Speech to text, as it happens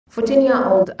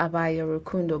14-year-old Abayo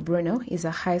Rukundo Bruno is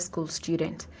a high school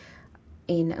student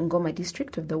in Ngoma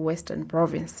district of the Western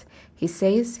Province. He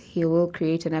says he will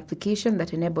create an application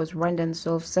that enables Rwandans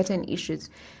solve certain issues,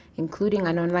 including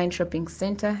an online shopping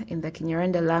center in the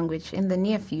Kinyarwanda language in the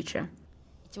near future.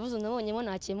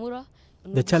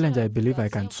 The challenge I believe I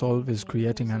can solve is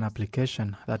creating an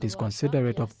application that is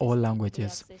considerate of all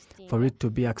languages, for it to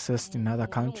be accessed in other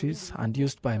countries and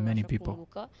used by many people.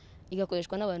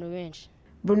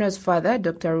 Bruno's father,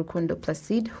 Dr. Rukundo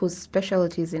Placide, whose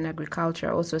specialty is in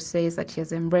agriculture, also says that he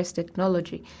has embraced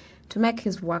technology to make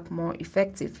his work more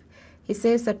effective. He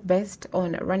says that based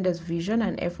on Rwanda's vision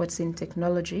and efforts in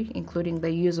technology, including the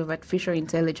use of artificial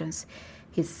intelligence,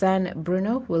 his son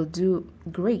Bruno will do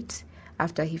great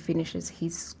after he finishes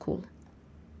his school.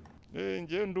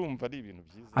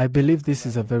 I believe this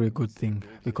is a very good thing,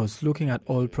 because looking at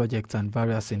all projects and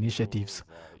various initiatives,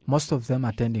 most of them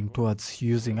are tending towards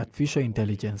using artificial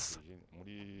intelligence.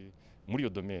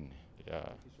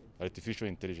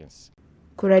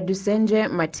 Kuradusenje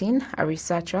Martin, a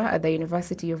researcher at the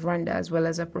University of Rwanda as well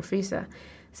as a professor,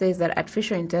 says that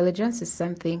artificial intelligence is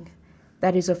something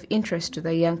that is of interest to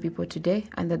the young people today,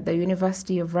 and that the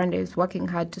University of Rwanda is working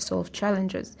hard to solve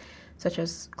challenges such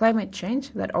as climate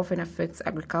change that often affects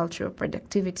agricultural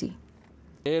productivity.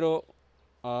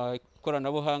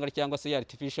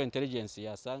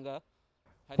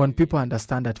 When people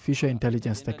understand artificial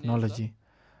intelligence technology,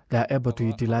 they are able to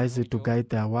utilize it to guide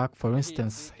their work. For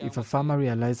instance, if a farmer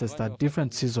realizes that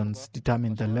different seasons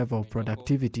determine the level of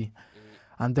productivity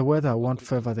and the weather won't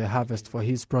favor the harvest for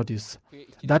his produce,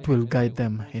 that will guide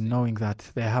them in knowing that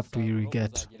they have to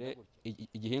irrigate.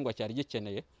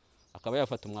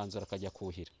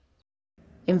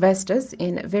 Investors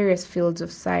in various fields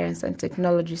of science and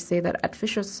technology say that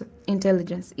artificial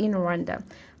intelligence in Rwanda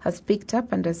has picked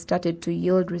up and has started to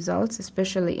yield results,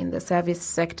 especially in the service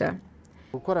sector.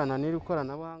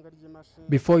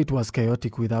 Before it was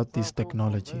chaotic without this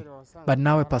technology, but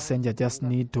now a passenger just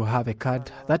needs to have a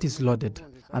card that is loaded,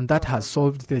 and that has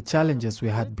solved the challenges we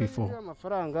had before.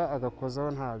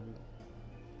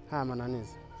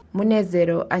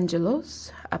 Munezero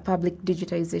Angelos, a public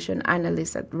digitization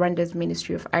analyst at Rwanda's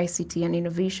Ministry of ICT and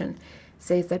Innovation,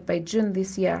 says that by June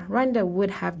this year, Rwanda would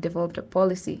have developed a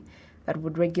policy that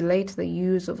would regulate the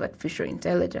use of artificial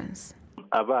intelligence.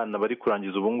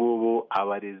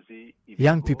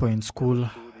 Young people in school,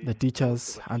 the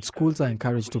teachers, and schools are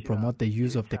encouraged to promote the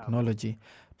use of technology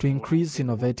to increase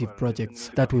innovative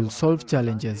projects that will solve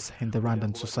challenges in the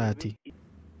Rwandan society.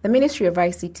 The Ministry of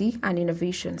ICT and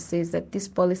Innovation says that this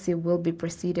policy will be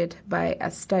preceded by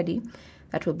a study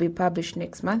that will be published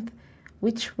next month,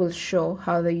 which will show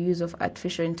how the use of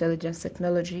artificial intelligence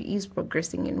technology is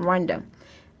progressing in Rwanda.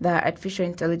 The artificial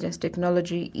intelligence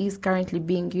technology is currently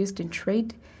being used in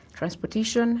trade,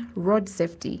 transportation, road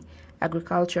safety,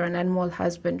 agriculture and animal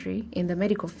husbandry, in the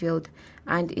medical field,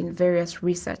 and in various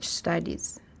research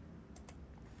studies.